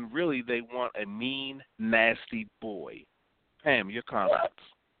when really they want a mean, nasty boy. Pam, your comments.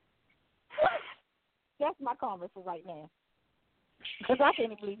 That's my comment for right now. Because I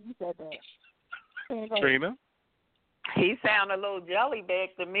can't even believe you said that. Trina? He sounded a little jelly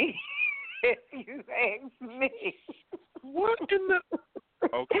back to me. If you ask me. What in the...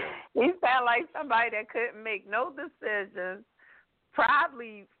 Okay. He sounded like somebody that couldn't make no decisions,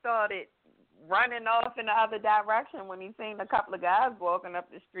 probably started running off in the other direction when he seen a couple of guys walking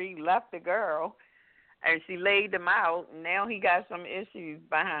up the street, left the girl, and she laid them out, and now he got some issues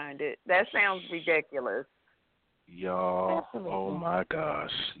behind it. That sounds ridiculous. Y'all, oh my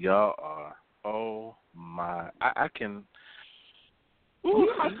gosh. Y'all are, oh my, I can...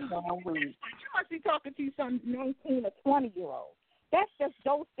 You must be talking to some 19 or 20-year-old. That's just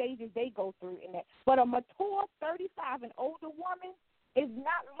those stages they go through in that. But a mature 35 and older woman is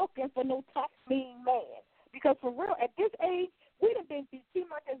not looking for no tough, mean man. Because for real, at this age, we done been through too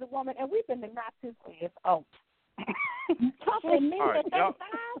much as a woman, and we've been the not too years old. Tough and mean at 35?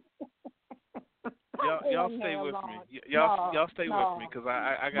 Y'all stay with me. Y'all stay with me because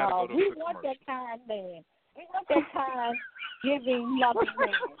I got to go to we the want commercial. that kind man. We want that kind giving, loving man.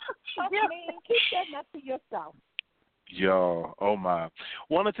 I mean, keep that not to yourself. Yo, oh my.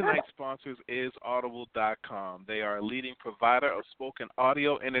 One of tonight's sponsors is Audible.com. They are a leading provider of spoken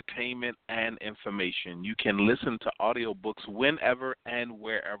audio, entertainment, and information. You can listen to audiobooks whenever and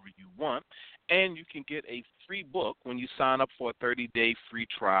wherever you want, and you can get a free book when you sign up for a 30-day free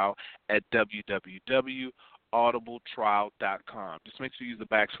trial at www.audibletrial.com. Just make sure you use the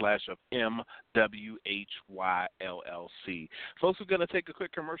 / of MWHYLLC. Folks, we're going to take a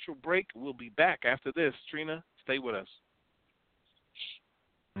quick commercial break. We'll be back after this. Trina, stay with us.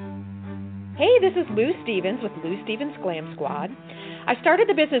 Hey, this is Lou Stevens with Lou Stevens Glam Squad. I started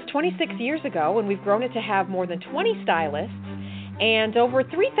the business 26 years ago, and we've grown it to have more than 20 stylists and over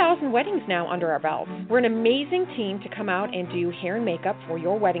 3,000 weddings now under our belts. We're an amazing team to come out and do hair and makeup for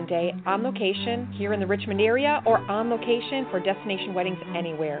your wedding day on location here in the Richmond area or on location for destination weddings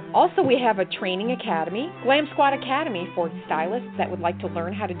anywhere. Also, we have a training academy, Glam Squad Academy, for stylists that would like to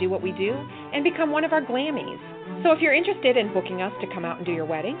learn how to do what we do and become one of our Glammies. So if you're interested in booking us to come out and do your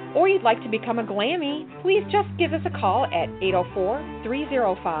wedding, or you'd like to become a Glammy, please just give us a call at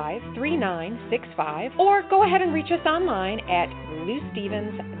 804-305-3965, or go ahead and reach us online at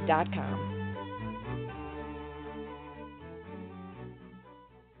LouStevens.com.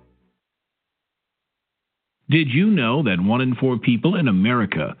 Did you know that 1 in 4 people in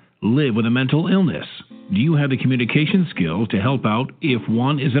America live with a mental illness? Do you have the communication skills to help out if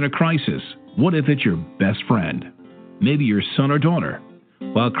one is in a crisis? What if it's your best friend? Maybe your son or daughter?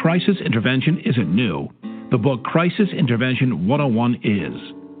 While crisis intervention isn't new, the book Crisis Intervention 101 is.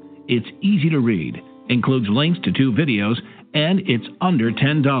 It's easy to read, includes links to 2 videos, and it's under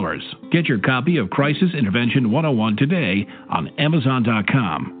 $10. Get your copy of Crisis Intervention 101 today on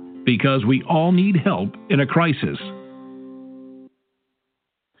Amazon.com, because we all need help in a crisis.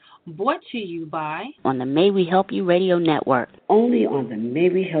 Brought to you by on the May We Help You Radio Network. Only on the May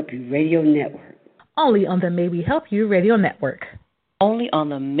We Help You Radio Network. Only on the May We Help You Radio Network. Only on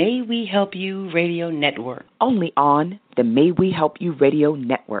the May We Help You Radio Network. Only on the May We Help You Radio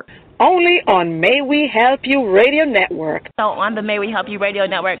Network. Only on May We Help You Radio Network. So on the May We Help You Radio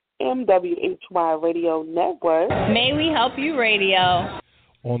Network. MWHY Radio Network. May We Help You Radio.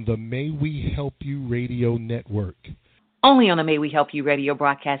 On the May We Help You Radio Network. Only on the May We Help You Radio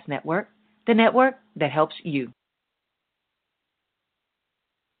Broadcast Network, the network that helps you.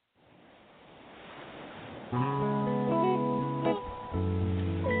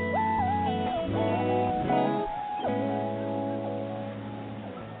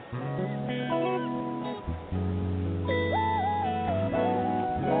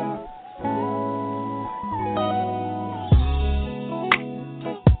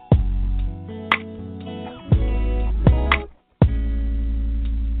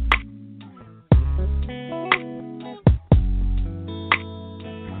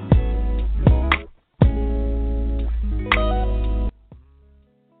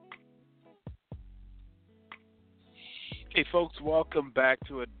 Hey, folks, welcome back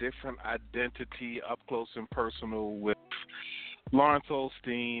to A Different Identity, Up Close and Personal with Lawrence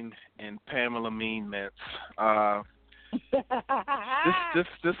Olstein and Pamela Mean Mintz.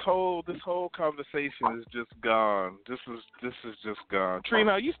 This whole conversation is just gone. This is just gone.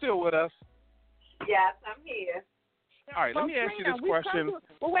 Trina, are you still with us? Yes, I'm here. All right, let me ask you this question.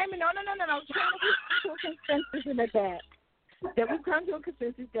 Well, wait a minute. No. Trina, we come to a consensus in that we've come to a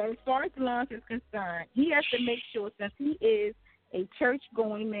consensus that as far as Lawrence is concerned, he has to make sure, since he is a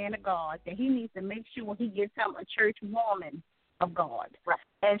church-going man of God, that he needs to make sure he gets him a church woman of God. Right.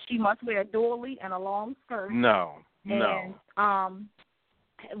 And she must wear a doily and a long skirt. And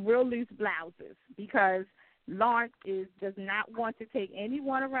real loose blouses, because Lawrence does not want to take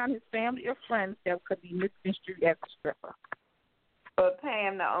anyone around his family or friends that could be misconstrued as a stripper. But,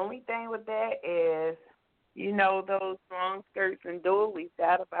 Pam, the only thing with that is, you know, those long skirts and doilies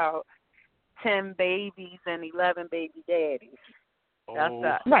got about 10 babies and 11 baby daddies. That's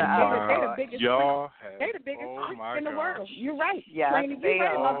oh, right. They're the biggest freaks in the world. You're right. Yeah, Trina, you're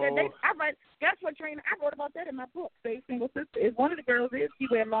right about that. That's what Trina, I wrote about that in my book, Save Single Sister. Is one of the girls she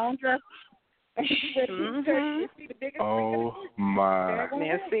wear long dresses. And she wear she the biggest oh, my.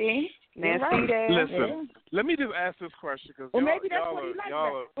 Nancy, Listen, let me just ask this question, because maybe that's what he likes.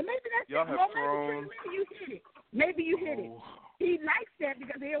 Maybe you hit it. He likes that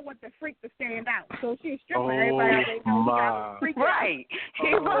because he don't want the freak to stand out. So she's stripping everybody else. Right.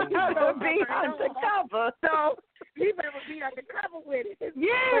 He wants to be undercover. So he better be undercover with it.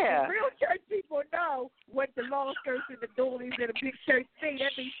 Yeah. But the real church people know what the long skirts and the doilies and the big church thing.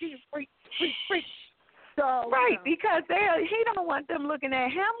 That means she's freak. So, right, because Because he don't want them looking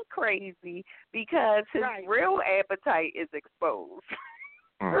at him crazy because his real appetite is exposed.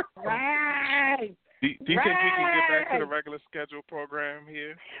 Right. Do you think we can get back to the regular schedule program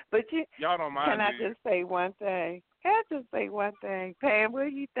here? But y'all don't mind. Can I just say one thing? Pam, what do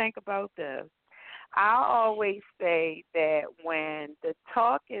you think about this? I always say that when the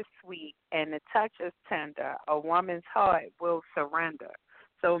talk is sweet and the touch is tender, a woman's heart will surrender.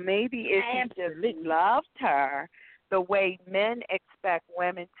 So maybe if you just loved her the way men expect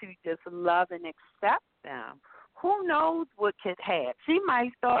women to just love and accept them, who knows what could happen? She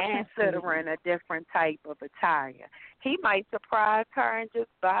might start considering a different type of attire. He might surprise her and just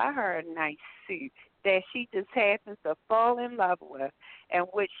buy her a nice suit that she just happens to fall in love with. And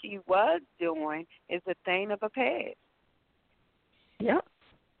what she was doing is a thing of a past. Yep.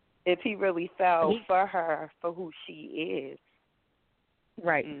 If he really fell for her for who she is.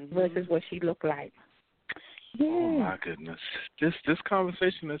 Right. Versus what she looked like. Yeah. Oh, my goodness. This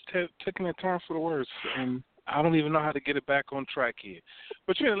conversation is taking a turn for the worse, and I don't even know how to get it back on track here.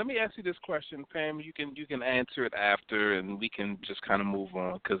 But Trina, let me ask you this question, Pam. You can answer it after, and we can just kind of move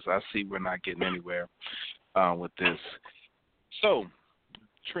on because I see we're not getting anywhere with this. So,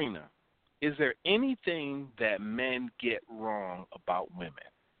 Trina, is there anything that men get wrong about women?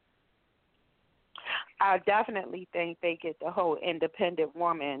 I definitely think they get the whole independent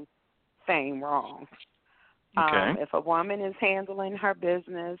woman thing wrong. Okay. If a woman is handling her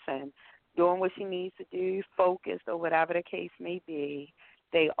business and doing what she needs to do, focused or whatever the case may be,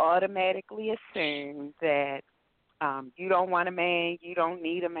 they automatically assume that you don't want a man, you don't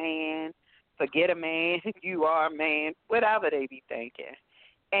need a man, forget a man, you are a man, whatever they be thinking.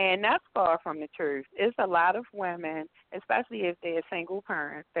 And that's far from the truth. It's a lot of women, especially if they're single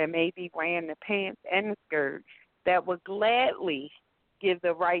parents, that may be wearing the pants and the skirt, that would gladly give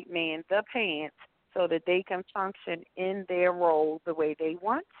the right man the pants so that they can function in their role the way they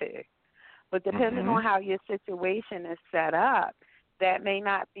want to. But depending on how your situation is set up, that may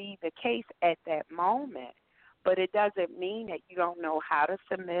not be the case at that moment. But it doesn't mean that you don't know how to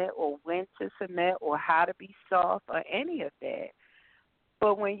submit or when to submit or how to be soft or any of that.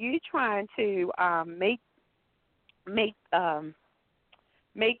 But when you're trying to make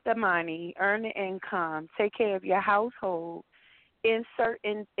the money, earn the income, take care of your household, in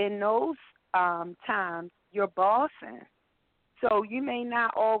those times you're bossing. So you may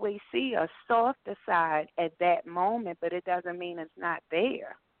not always see a softer side at that moment, but it doesn't mean it's not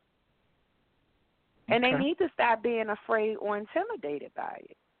there. And they need to stop being afraid or intimidated by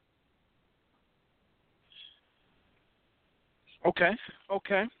it. Okay.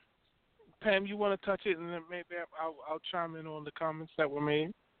 Pam, you want to touch it, and then maybe I'll chime in on the comments that were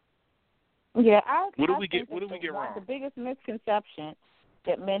made. Yeah, What do we get wrong? The biggest misconception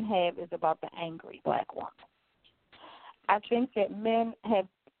that men have is about the angry black woman. I think that men have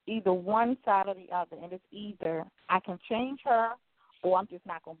either one side or the other, and it's either I can change her or I'm just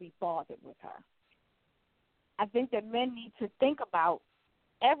not going to be bothered with her. I think that men need to think about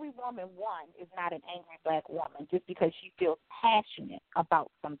every woman, one, is not an angry black woman just because she feels passionate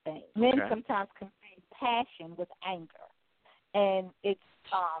about something. Men sometimes confuse passion with anger, and it's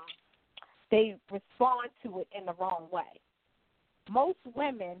they respond to it in the wrong way. Most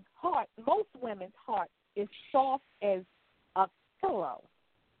women's heart is soft as a pillow,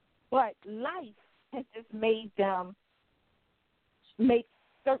 but life has just made them make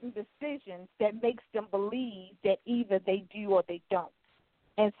certain decisions that makes them believe that either they do or they don't.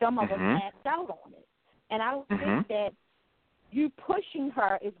 And some of them act out on it. And I don't think that you pushing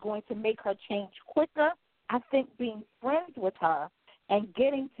her is going to make her change quicker. I think being friends with her and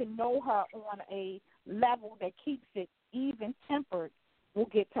getting to know her on a level that keeps it even-tempered will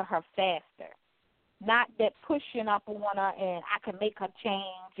get to her faster. Not that pushing up on her and I can make her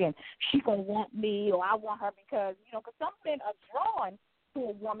change and she going to want me or I want her because some men are drawn to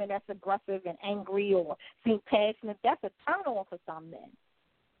a woman that's aggressive and angry or seems passionate. That's a turn-on for some men.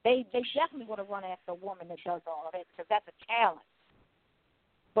 They definitely want to run after a woman that does all of that because that's a challenge.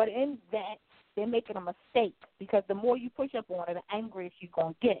 But in that, they're making a mistake because the more you push up on her, the angrier she's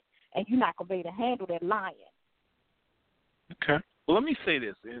going to get, and you're not going to be able to handle that lion. Okay. Well, let me say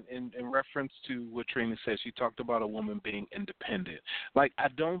this in reference to what Trina said. She talked about a woman being independent. Like, I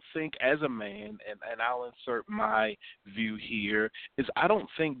don't think as a man, and I'll insert my view here, is I don't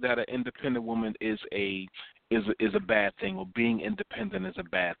think that an independent woman is a bad thing, or being independent is a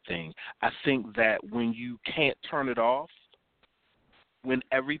bad thing. I think that when you can't turn it off, when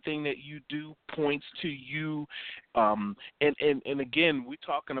everything that you do points to you. And again, we're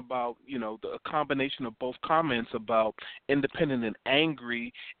talking about, the combination of both comments about independent and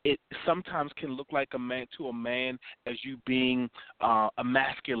angry. It sometimes can look like a man as you being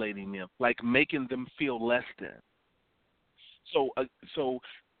emasculating them, like making them feel less than. So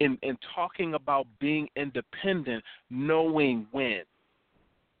in talking about being independent, knowing when,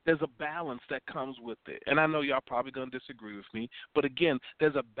 there's a balance that comes with it. And I know y'all probably going to disagree with me, but again,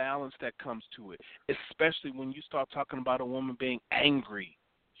 there's a balance that comes to it, especially when you start talking about a woman being angry,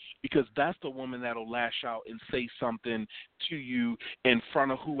 because that's the woman that'll lash out and say something to you in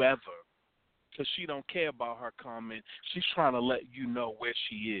front of whoever, because she don't care about her comment. She's trying to let you know where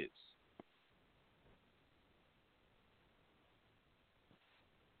she is.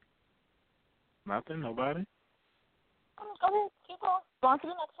 Nothing? Nobody? Go ahead. Keep going. Go on to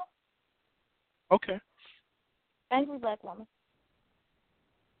the next one. Okay. Angry black woman.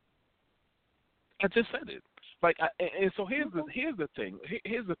 I just said it. And so here's the thing.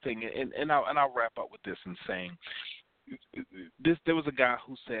 Here's the thing, and I'll wrap up with this in saying this. There was a guy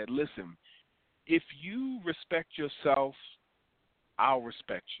who said, "Listen, if you respect yourself, I'll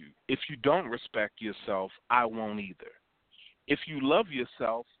respect you. If you don't respect yourself, I won't either. If you love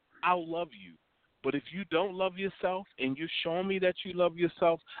yourself, I'll love you. But if you don't love yourself and you're showing me that you love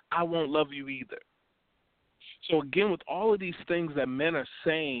yourself, I won't love you either." So again, with all of these things that men are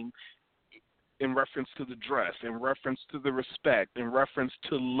saying in reference to the dress, in reference to the respect, in reference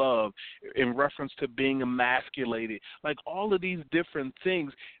to love, in reference to being emasculated, like all of these different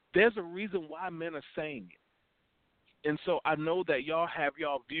things, there's a reason why men are saying it. And so I know that y'all have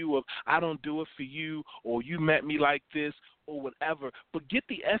y'all view of, I don't do it for you, or you met me like this, or whatever, but get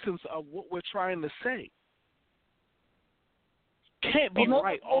the essence of what we're trying to say. Can't be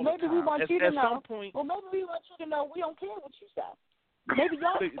right all the time. We want you to know. Some point, maybe we want you to know we don't care what you say. Maybe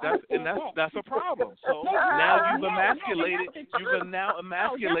y'all. That's a problem. So now you've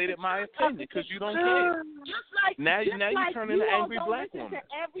emasculated my opinion because you don't care. Now you turn into angry black woman.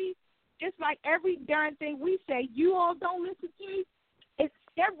 Just like every darn thing we say, you all don't listen to.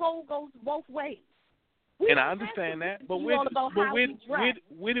 That role goes both ways. And I understand that, but where does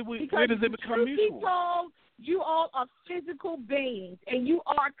it become mutual? Told, you all are physical beings, and you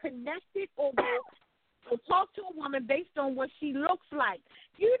are connected or talk to a woman based on what she looks like.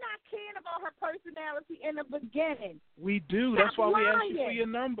 You're not caring about her personality in the beginning. We do. That's why we asked you for your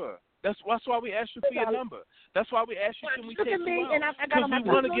number. That's why we asked you for your number. That's why we asked you, can we take you out? Because we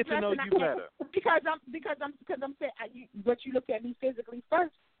want to get to know you better. Because I'm saying, but you look at me physically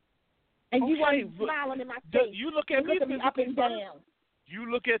first. And you weren't smiling in my face. You look at me up and down.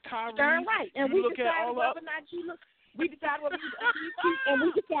 You look at Tyrese. Darn right. And we decided whether or not you look. We decided whether you cute, and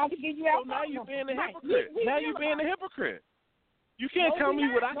we decided to get you out. So now you're being a hypocrite. Now you're being a hypocrite. You can't tell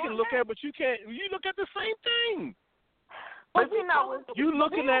me what I can look at, but you can't. You look at the same thing. But you know, you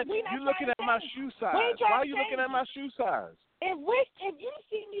looking at my shoe size. Why are you looking at my shoe size? If you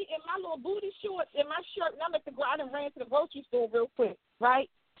see me in my little booty shorts and my shirt, and I'm at the ground and ran to the grocery store real quick, right?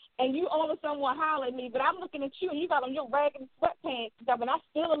 And you all of a sudden want to holler at me, but I'm looking at you and you got on your raggedy sweatpants and stuff, and I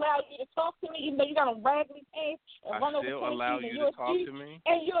still allow you to talk to me even though you got on raggedy pants and run over to me. I still allow you to talk to me?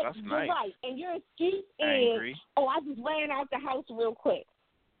 And That's nice. Right. And your excuse Angry. is, I just ran out the house real quick.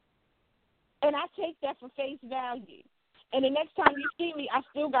 And I take that for face value. And the next time you see me, I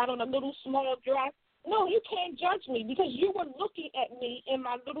still got on a little small dress. No, you can't judge me because you were looking at me in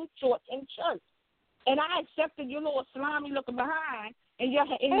my little shorts and shirt. And I accepted your little slimy looking behind and your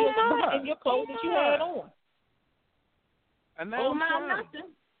clothes that you had on. And now nothing.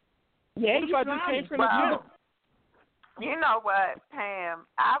 Yeah, what if I just came from the gym? You know what, Pam?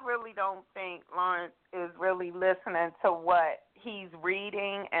 I really don't think Lawrence is really listening to what he's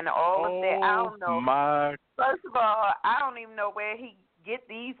reading and all of that. I don't know. First of all, I don't even know where he get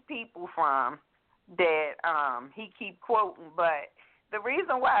these people from that he keep quoting. But the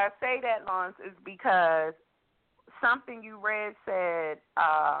reason why I say that, Lawrence, is because something you read said,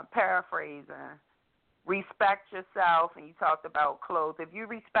 paraphrasing, respect yourself, and you talked about clothes. If you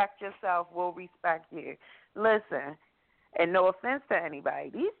respect yourself, we'll respect you. Listen, and no offense to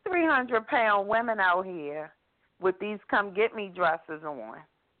anybody, these 300-pound women out here with these come-get-me dresses on,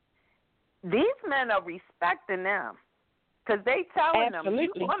 these men are respecting them because they telling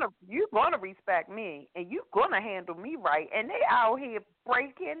Absolutely. them, you're gonna respect me, and you're going to handle me right. And they out here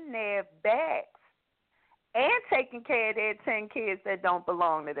breaking their backs and taking care of their 10 kids that don't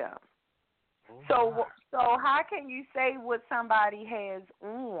belong to them. So how can you say what somebody has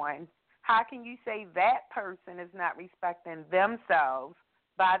on? How can you say that person is not respecting themselves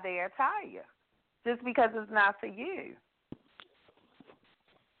by their attire just because it's not for you?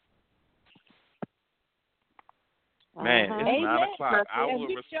 Man, it's Amen. 9 o'clock. I And will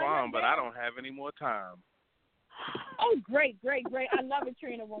we respond, but shut I it down. don't have any more time. Oh, great. I love it,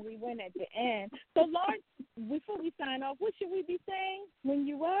 Trina, when we win at the end. So, Lawrence, before we sign off, what should we be saying? When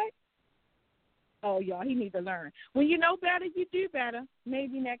you what? Oh, y'all, he needs to learn. When you know better, you do better.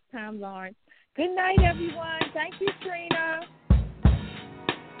 Maybe next time, Lawrence. Good night, everyone. Thank you, Trina.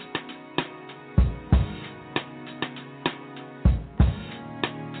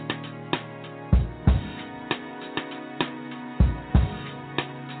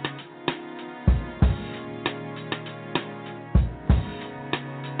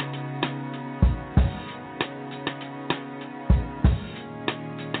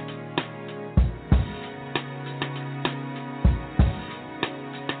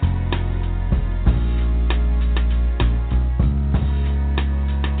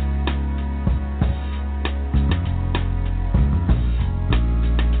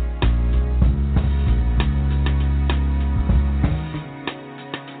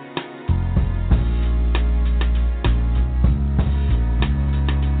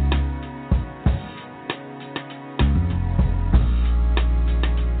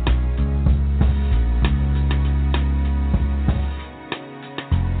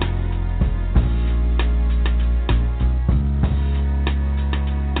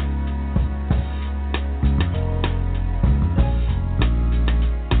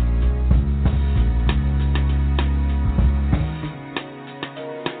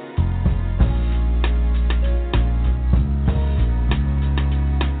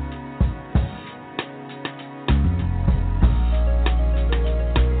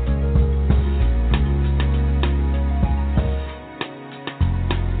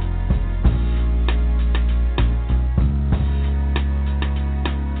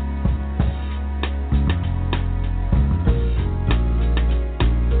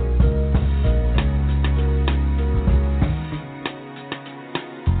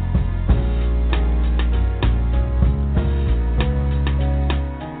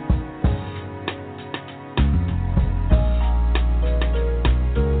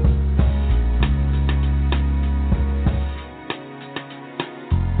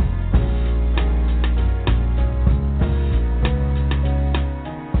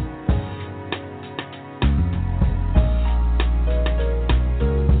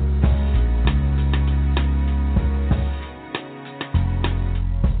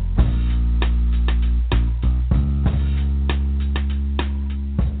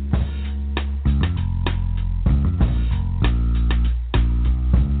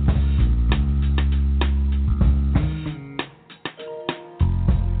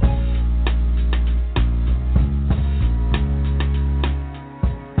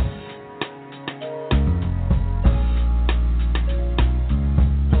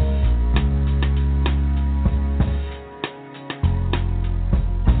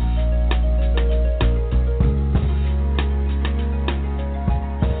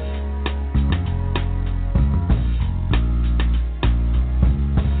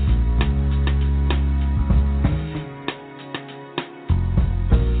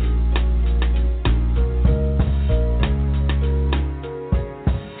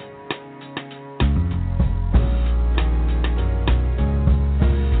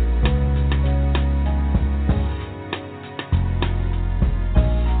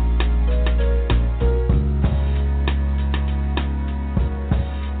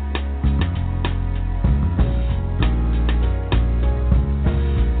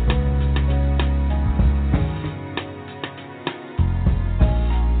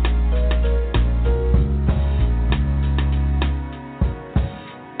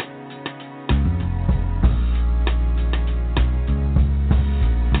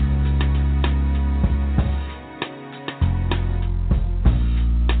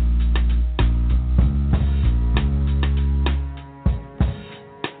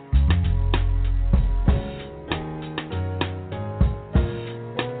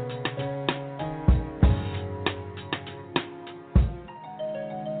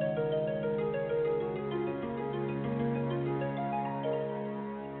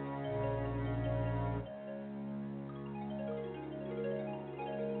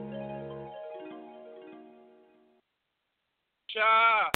 Cha.